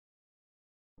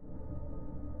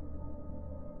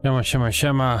Siema, siema,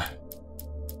 siema.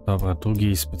 Dobra,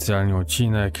 drugi specjalny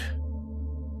odcinek.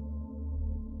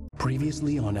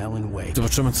 Previously on Alan Wake.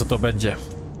 Zobaczymy, co to będzie.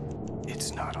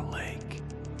 It's not a lake.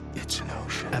 It's an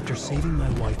ocean. After saving my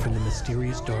wife from the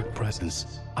mysterious dark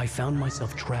presence, I found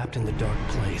myself trapped in the dark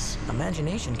place.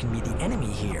 Imagination can be the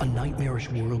enemy here. A nightmarish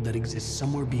world that exists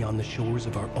somewhere beyond the shores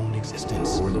of our own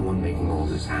existence. We're the one making all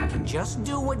this happen. Just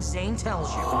do what Zane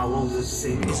tells you. Follow the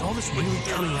signal. Is all this really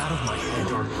coming out of my head?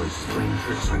 The dark place is playing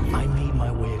tricks on you. I made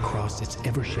my way across its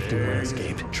ever-shifting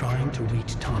landscape, trying to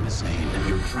reach Thomas Zane.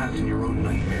 You're trapped in your own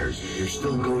nightmares. You're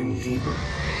still going deeper.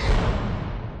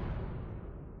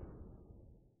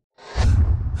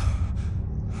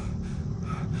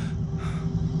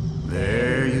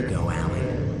 There you go, Alan.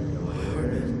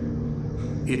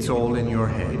 It's all in your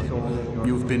head.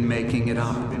 You've been making it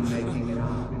up.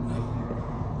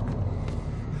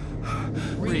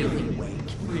 Really,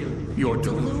 Wake. Your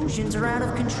Delusions are out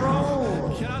of control.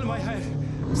 Get out of my head.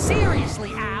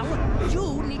 Seriously, Al,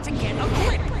 you need to get a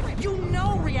grip. You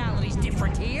know reality's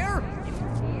different here.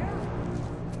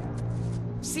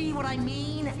 See what I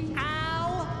mean,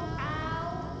 Al?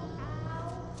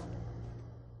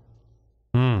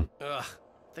 Ugh,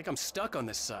 I think I'm stuck on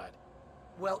this side.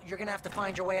 Well, you're gonna have to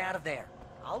find your way out of there.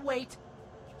 I'll wait.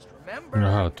 Just remember.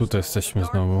 Aha, tutaj jesteśmy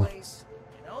dark znowu. place.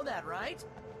 You know that, right?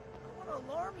 I don't want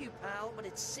to alarm you, pal, but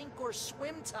it's sink or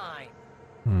swim time.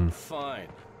 Fine.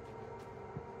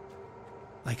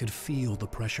 I could feel the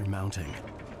pressure mounting.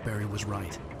 Barry was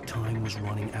right. Time was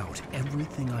running out.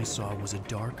 Everything I saw was a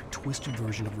dark, twisted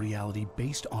version of reality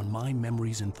based on my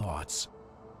memories and thoughts.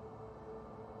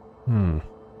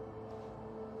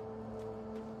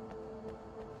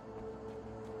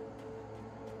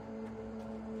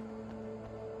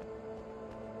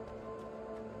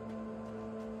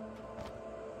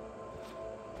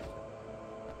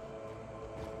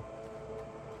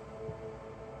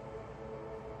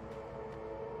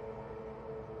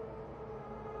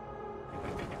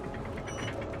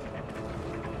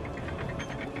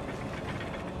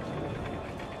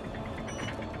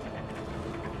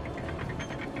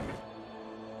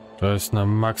 To jest na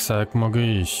maksa, jak mogę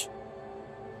iść.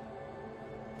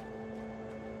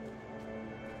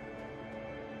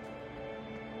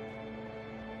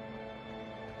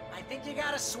 I think you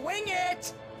gotta swing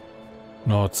it.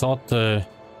 No co ty?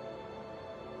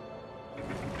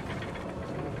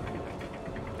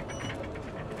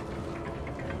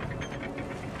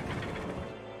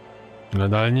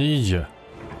 Nadal nie idzie.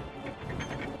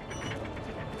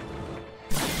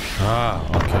 A,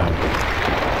 okej.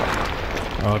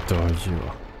 O to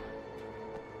chodziło.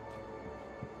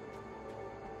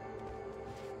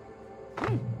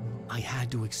 I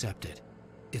had to accept it.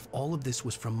 If all of this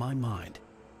was from my mind,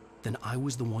 then I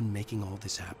was the one making all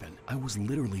this happen. I was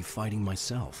literally fighting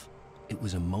myself. It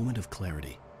was a moment of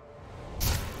clarity.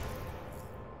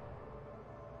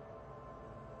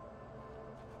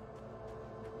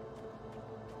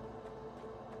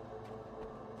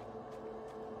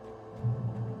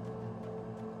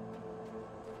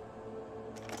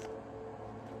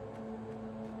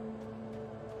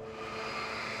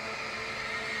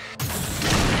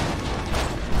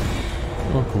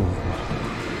 O kurwa.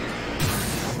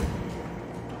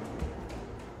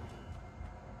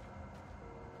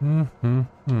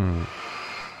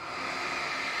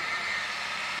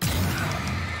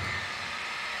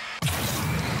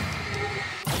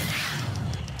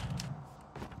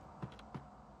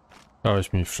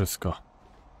 Dałeś mi wszystko.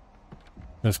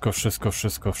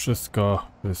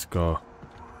 Wszystko.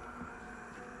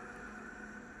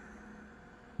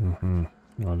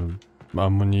 Ale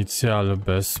amunicja, ale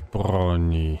bez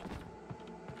broni.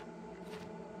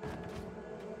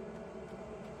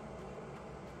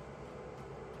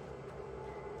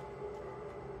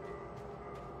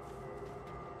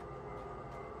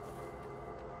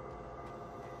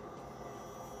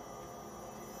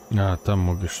 A, tam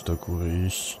mogesz do góry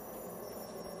iść.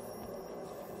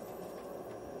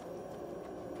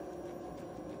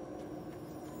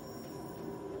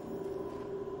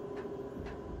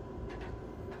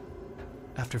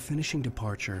 After finishing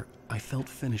Departure, I felt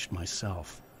finished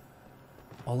myself.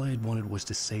 All I had wanted was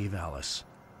to save Alice.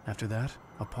 After that,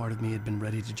 a part of me had been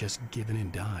ready to just give in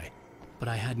and die. But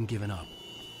I hadn't given up.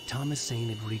 Thomas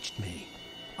Zane had reached me.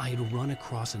 I had run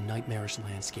across a nightmarish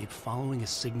landscape following a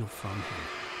signal from him.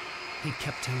 He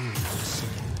kept telling me I was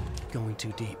sinking, going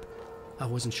too deep. I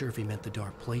wasn't sure if he meant the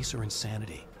dark place or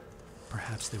insanity.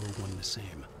 Perhaps they were one and the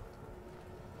same.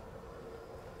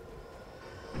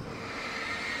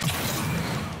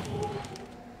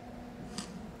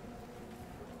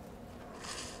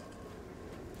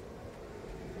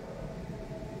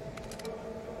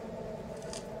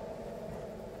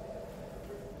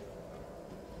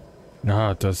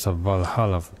 Aha, to jest ta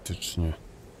Valhalla faktycznie.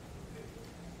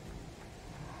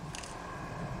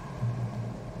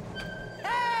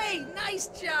 Hey, nice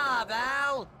job,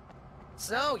 Al!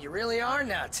 So, you really are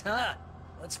nuts, huh?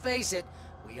 Let's face it,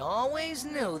 we always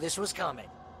knew this was coming.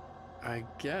 I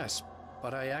guess,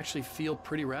 but I actually feel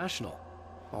pretty rational,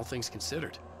 all things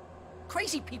considered.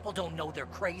 Crazy people don't know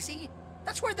they're crazy.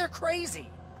 That's where they're crazy.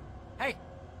 Hey,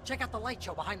 check out the light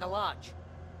show behind the lodge.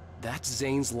 That's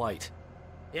Zane's light.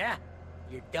 Yeah,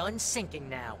 you're done sinking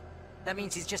now. That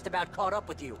means he's just about caught up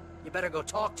with you. You better go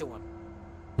talk to him.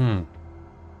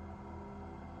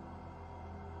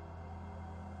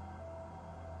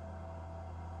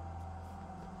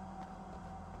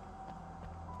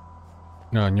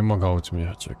 No, nie mogę autem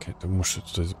jechać, okej, to muszę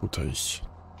tutaj z buta iść.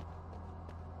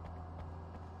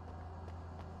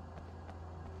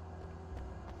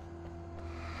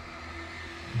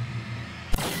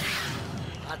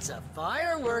 Lots of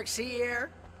fireworks here.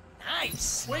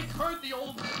 Nice. Wake heard the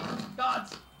old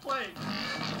gods play.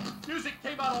 Music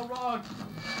came out all wrong.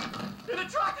 It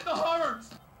attracted the horrors.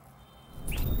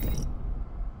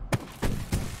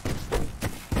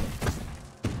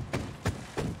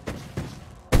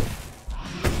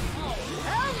 Oh,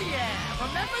 hell yeah!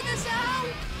 Remember this, Al?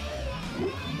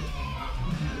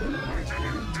 It's an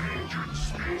endangered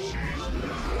species.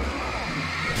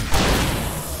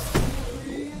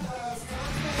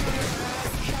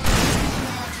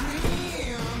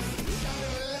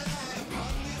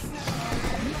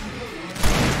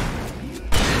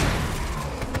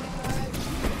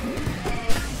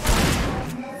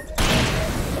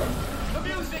 The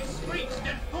music screeched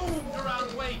and boomed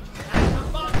around Wake as the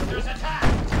monsters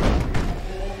attacked.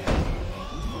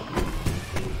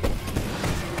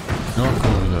 No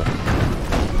kurde.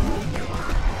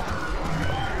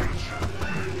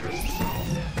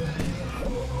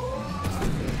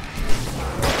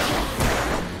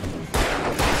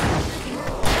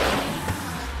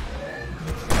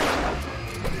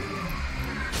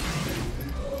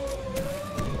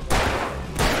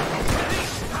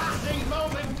 Passing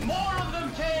moment, more of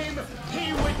them came.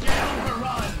 He would get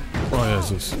overrun. O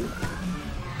Jezus.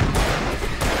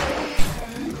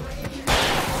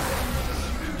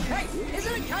 Hey,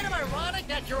 isn't it kind of ironic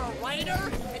that you're a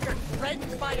writer and you're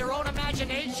threatened by your own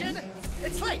imagination?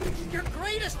 It's like your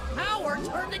greatest power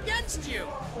turned against you.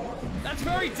 That's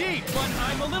very deep, but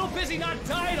I'm a little busy not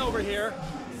dying over here.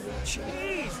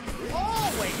 Jeez,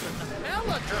 always with the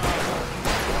melodrama.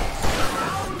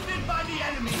 Surrounded by the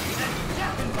enemy and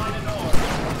deafened by the noise.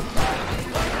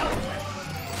 Look elsewhere.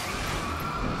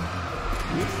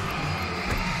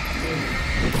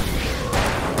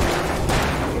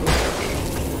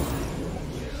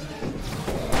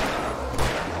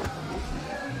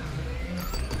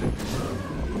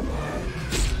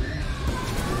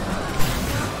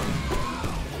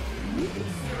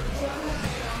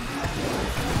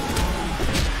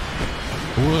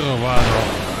 Kurwa no.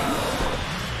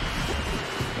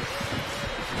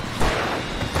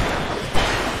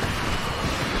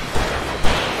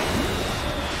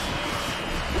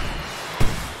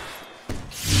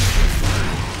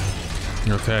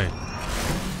 Okej.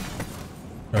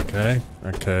 Okej,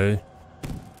 okej.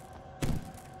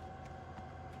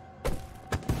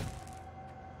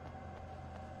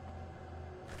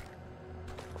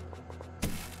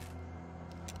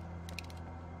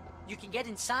 You can get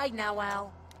inside now,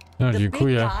 Al. No, The big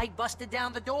dziękuję. guy busted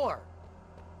down the door.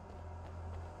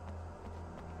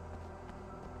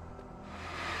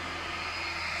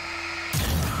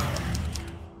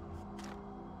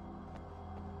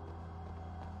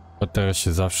 Baterie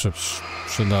się zawsze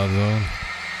przydadzą.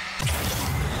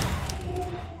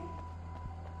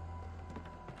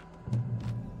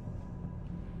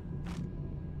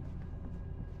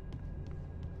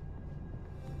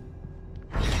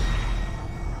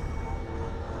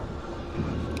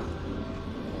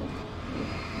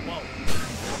 Whoa.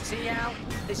 See, Al?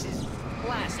 This is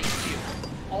classic you.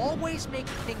 Always making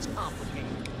things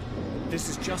complicated. This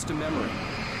is just a memory.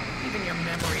 Even your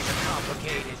memories are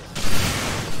complicated.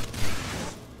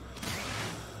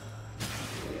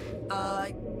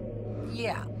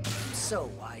 Yeah.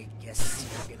 So, I guess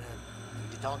you're gonna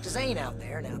need to talk to Zane out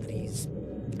there now that he's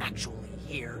actually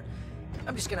here.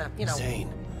 I'm just gonna, you know... Zane.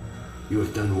 You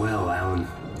have done well, Alan.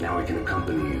 Now I can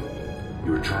accompany you.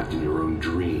 You are trapped in your own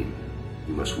dream.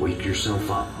 You must wake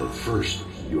yourself up, but first,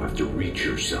 you have to reach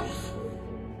yourself.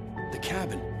 The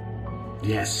cabin.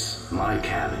 Yes, my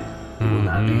cabin. It will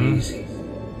not be easy.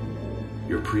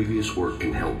 Your previous work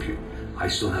can help you. I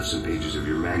still have some pages of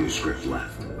your manuscript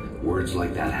left. Words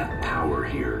like that have power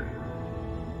here.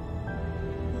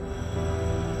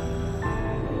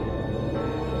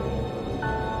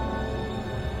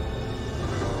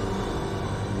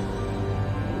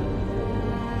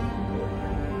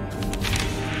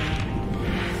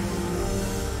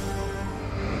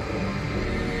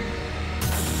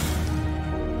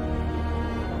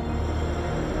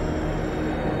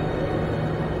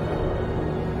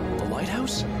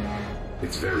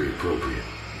 It's very appropriate.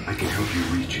 I can help you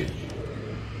reach it.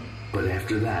 But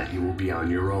after that, you will be on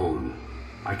your own.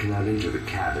 I cannot enter the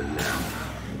cabin now.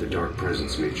 The dark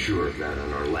presence made sure of that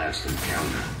on our last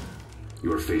encounter.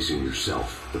 You are facing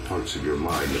yourself, the parts of your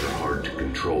mind that are hard to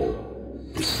control.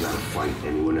 This is not a fight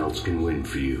anyone else can win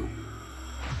for you.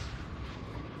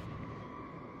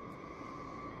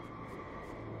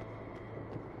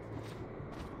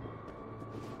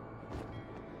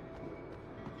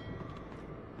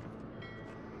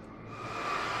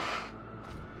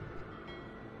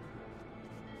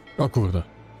 O kurde,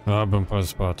 bym pan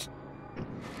spadł.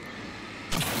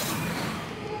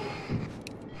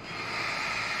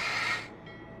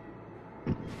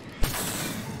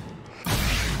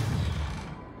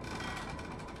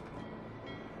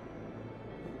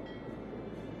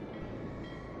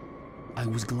 I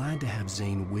was glad to have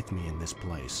Zane with me in this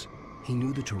place. He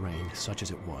knew the terrain, such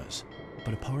as it was,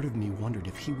 but a part of me wondered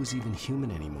if he was even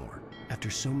human anymore,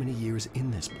 after so many years in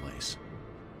this place.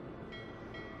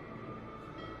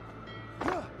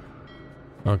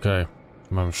 Okej,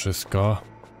 mam wszystko.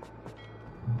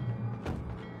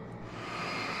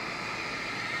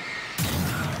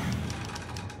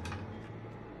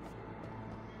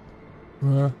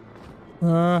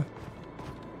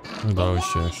 Udało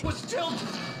się jeszcze. It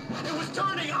was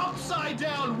turning upside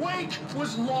down. Wake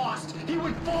was lost. He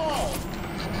would fall.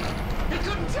 He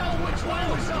couldn't tell which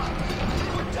way was up. He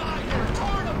would die here,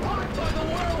 torn apart by the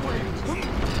whirlwind.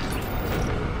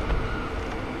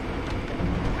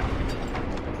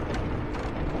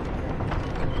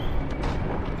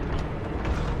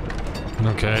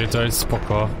 Okej, to jest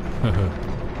spoko.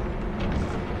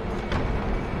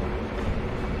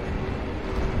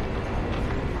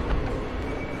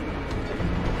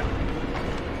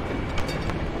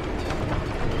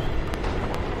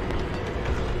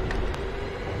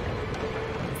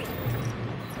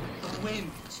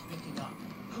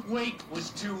 Wake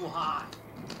was too high.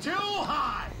 Too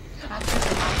high!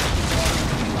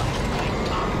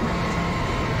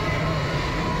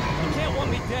 You can't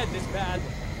want me dead this bad.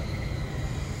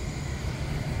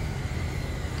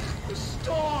 The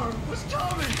storm was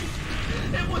coming!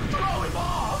 It would throw him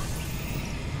off!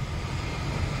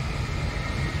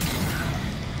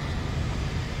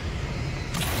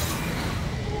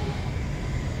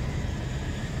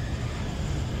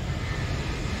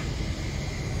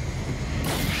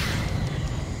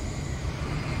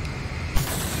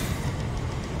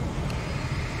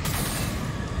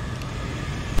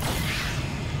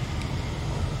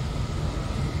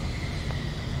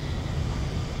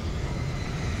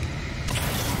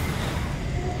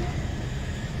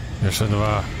 Jeszcze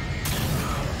dwa.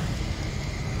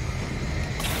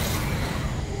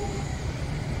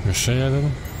 Jeszcze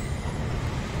jeden.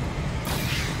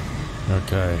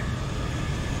 Okej.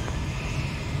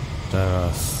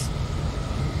 Teraz.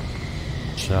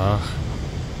 Ciach.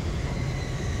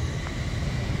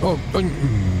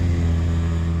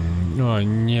 O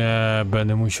nie,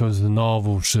 będę musiał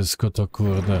znowu wszystko to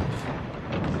kurde.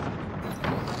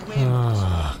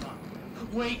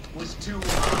 Wake was too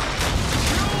high.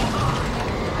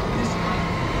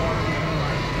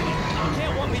 You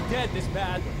can't want me dead this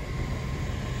bad.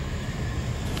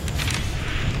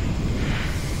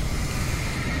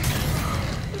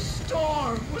 The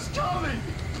storm was coming.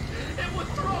 It would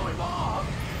throw him off.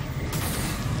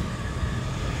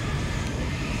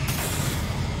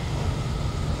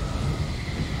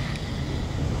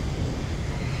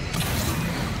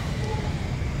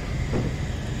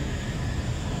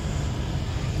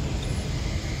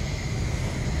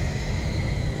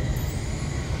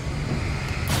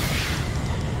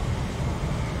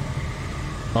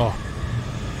 O!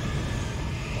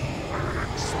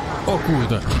 O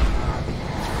kurde!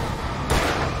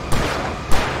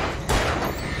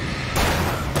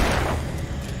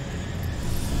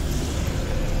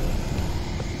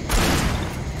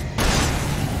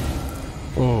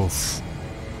 Uff.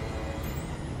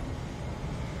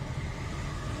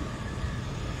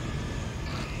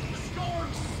 The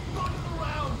storm spun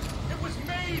around. It was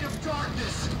made of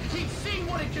darkness. He'd seen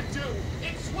what it could do.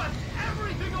 It swept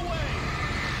everything away.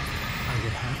 I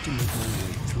would have to make my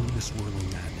way through the swirling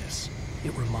madness.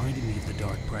 It reminded me of the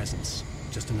dark presence,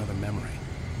 just another memory,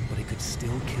 but it could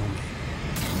still kill me.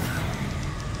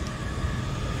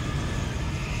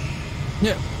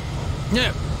 Nie!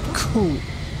 Nie! Kurwa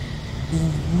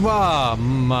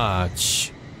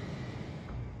mać!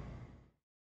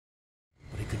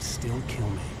 But it could still kill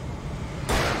me.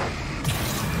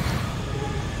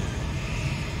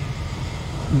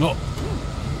 No!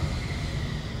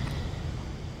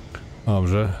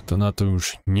 Dobrze, to na to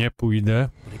już nie pójdę.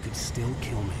 But it could still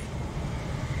kill me.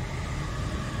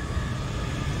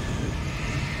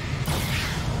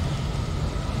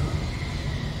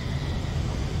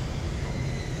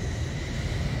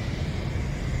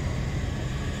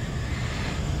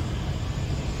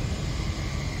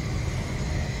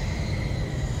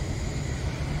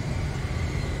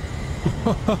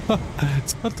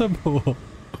 Co to było?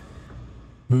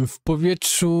 W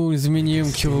powietrzu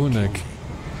zmieniłem kierunek.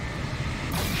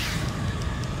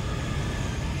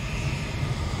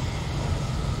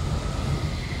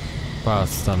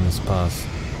 Pas, tam jest pas.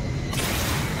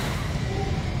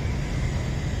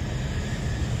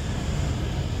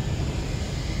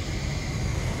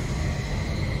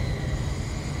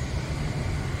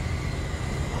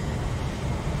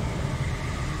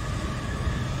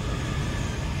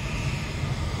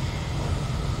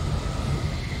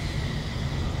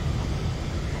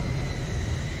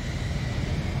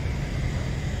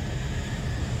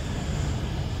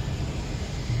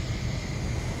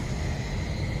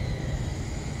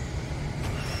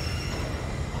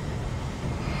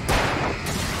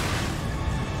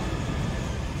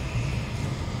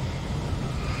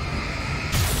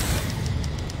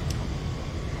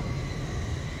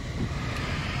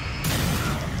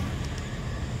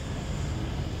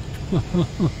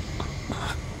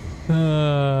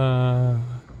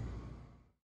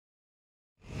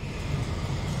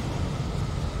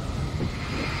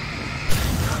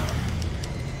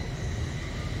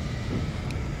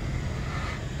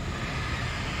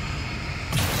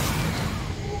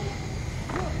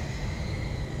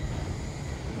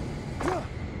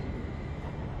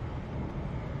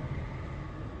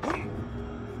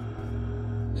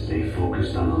 Stay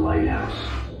focused on the lighthouse.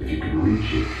 If you can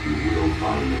reach it, you will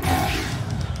find the cabin.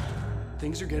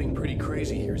 Things are getting pretty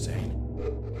crazy here, Zane.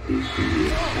 It's to be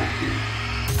expected.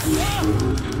 You're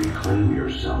struggling to reclaim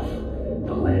yourself.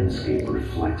 The landscape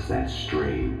reflects that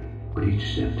strain, but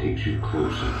each step takes you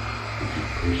closer. If you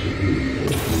persevere, you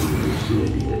will find the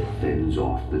lucidity that fends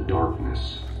off the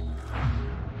darkness.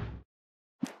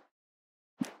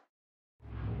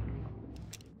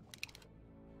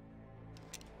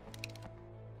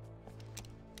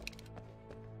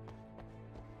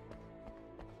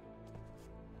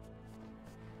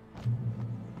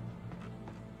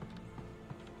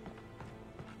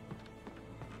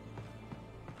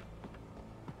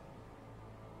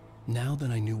 Now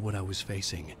that I knew what I was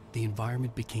facing, the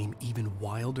environment became even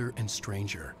wilder and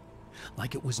stranger.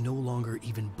 Like it was no longer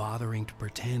even bothering to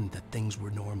pretend that things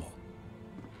were normal.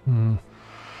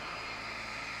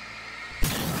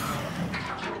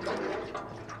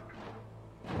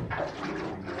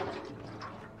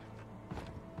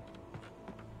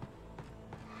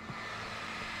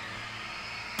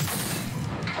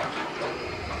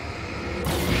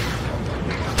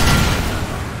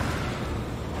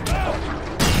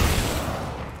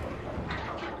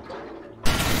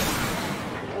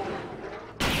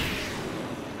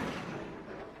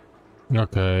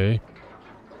 Okej.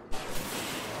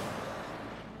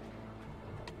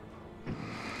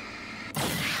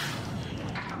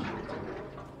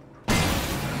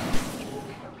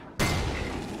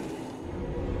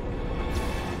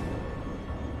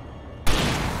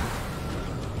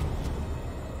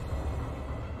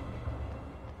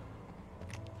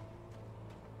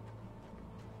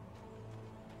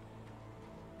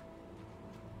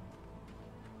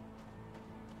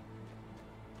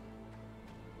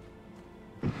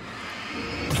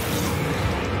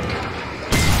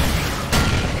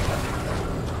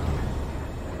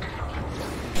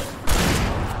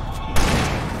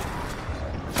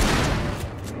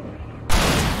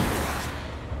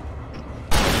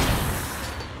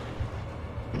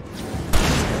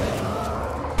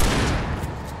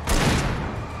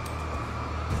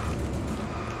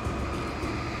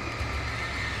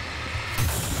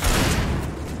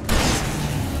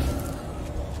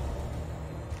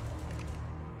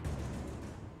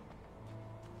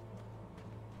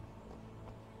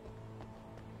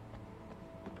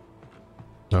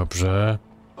 Dobrze.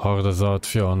 Horda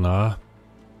załatwiona.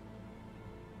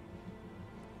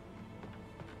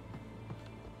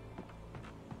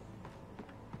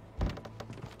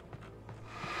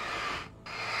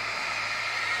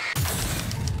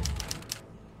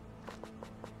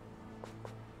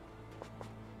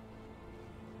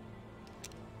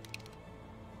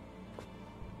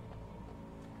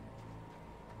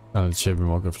 Ale ciebie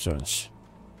mogę wziąć.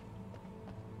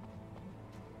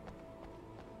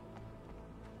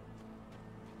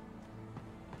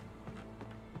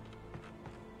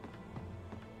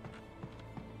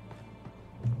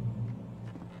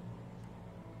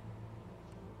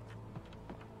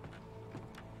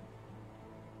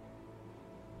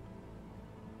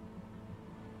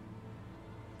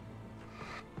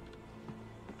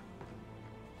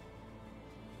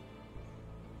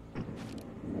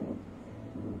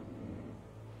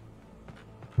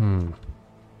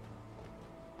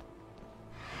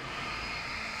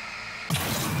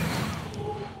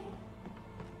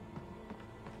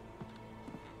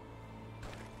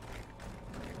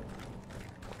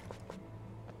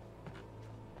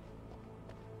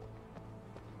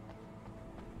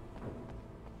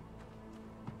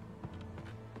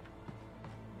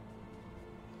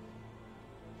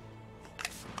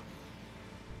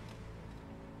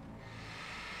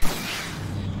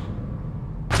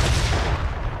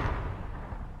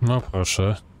 No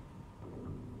proszę.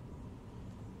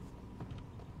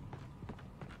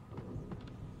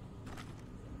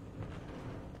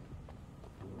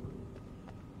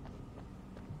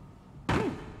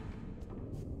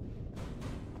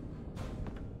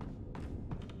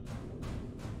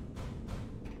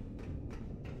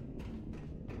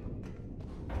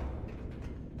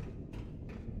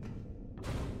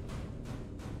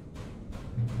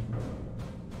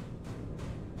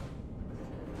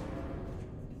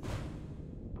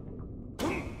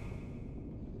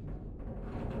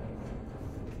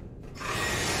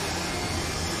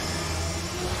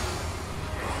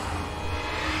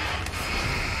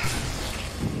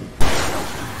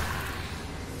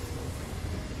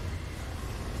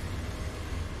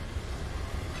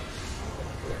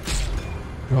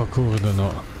 O kurde no.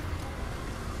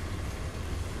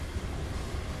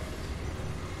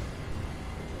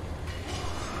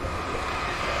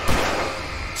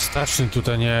 Strasznie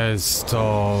tutaj nie jest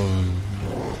to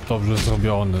dobrze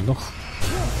zrobione. No.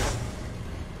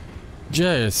 Gdzie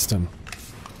jestem?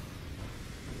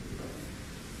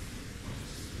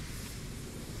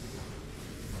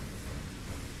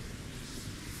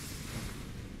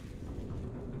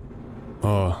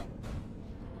 O.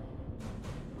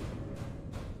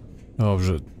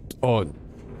 Dobrze. O.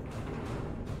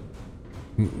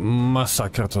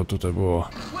 Masakra to tutaj było.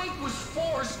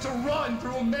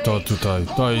 To tutaj.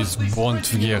 To jest błąd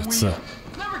w gierce.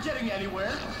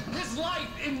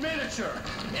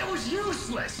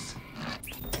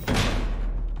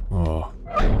 O.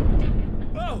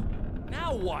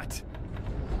 Now what?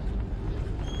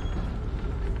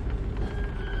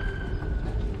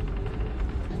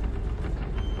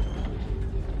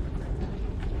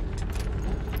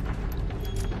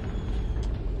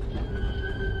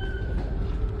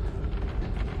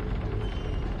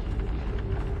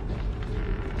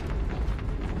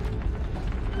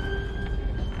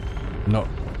 No.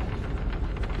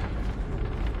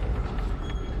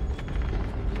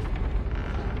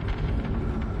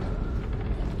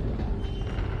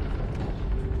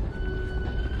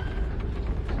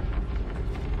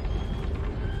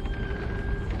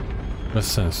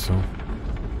 Bez sensu.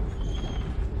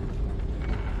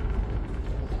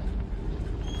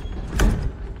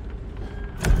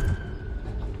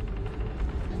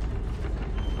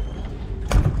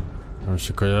 On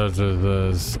się kojarzy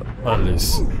z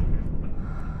Alice.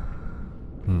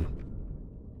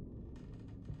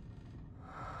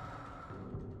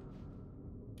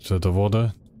 Co do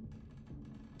wody?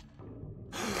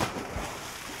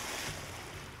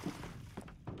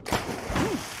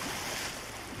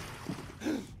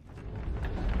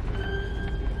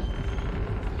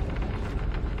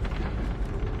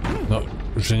 No,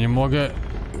 że nie mogę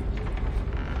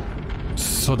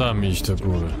z sodami iść do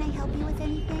góry.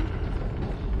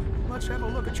 Let's have a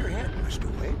look at your head, Mr.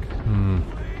 Wake.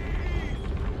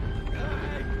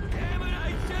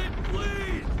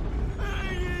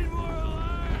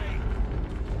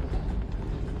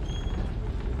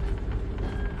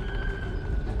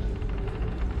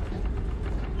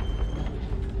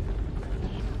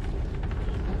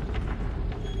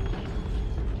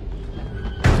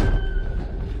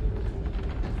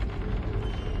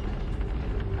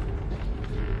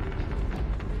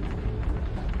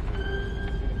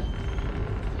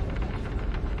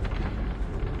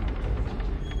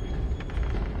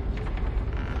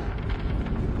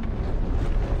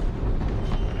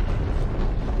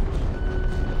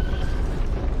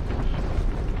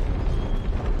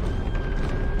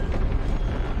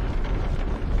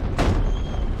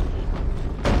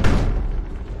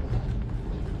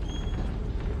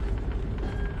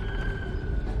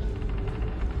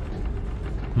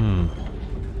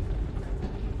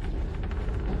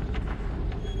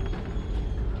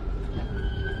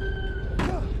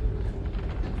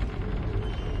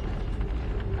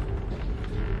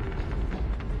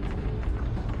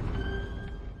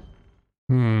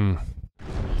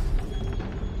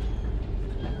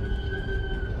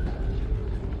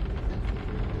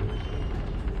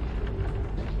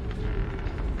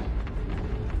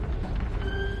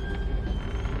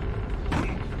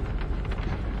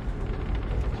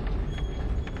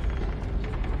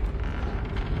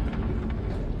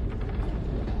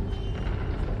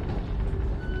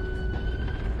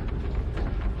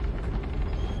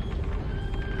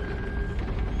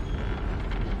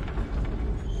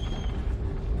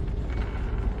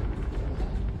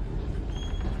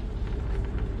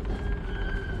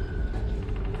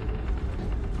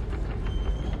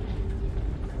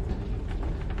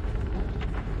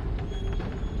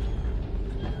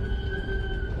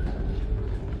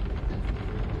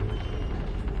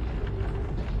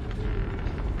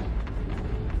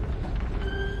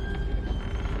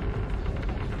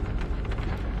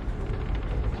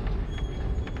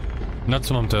 Na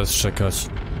co mam teraz czekać?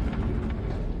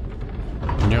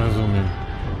 Nie rozumiem.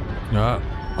 A,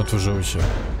 otworzyły się.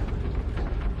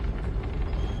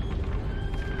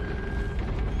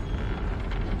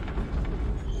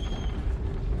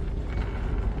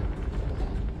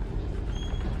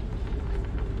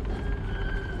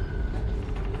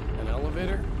 An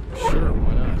elevator? Sure,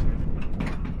 why not?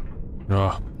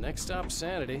 O, Next stop,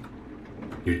 Sanity.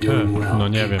 You're doing well. no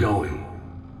nie Keep wiem. going.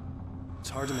 It's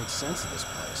hard to make sense of this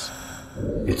place.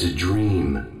 It's a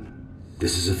dream.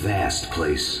 This is a vast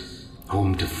place,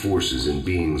 home to forces and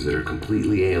beings that are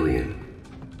completely alien.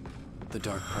 The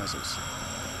dark presence.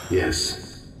 Yes.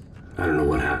 I don't know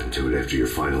what happened to it after your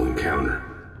final encounter.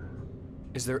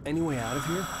 Is there any way out of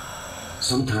here?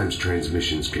 Sometimes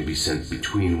transmissions can be sent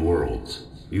between worlds.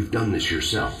 You've done this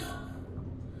yourself.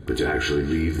 But to actually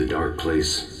leave the dark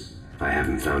place, I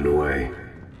haven't found a way.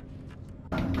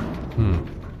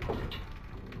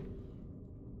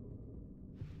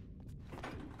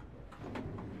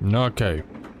 no okej.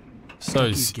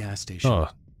 Kentucky's gas station. O,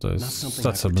 to Not jest something I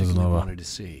stacja particularly benzynowa. wanted to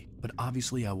see, but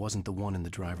obviously I wasn't the one in the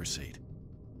driver's seat.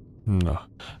 No,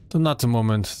 to na ten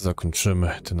moment zakończymy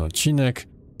ten odcinek.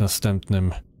 W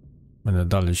następnym będę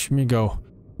dalej śmigał.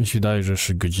 Mi się wydaje, że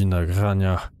jeszcze godzina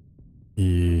grania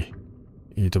i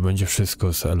to będzie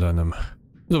wszystko z Alanem.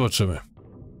 Zobaczymy.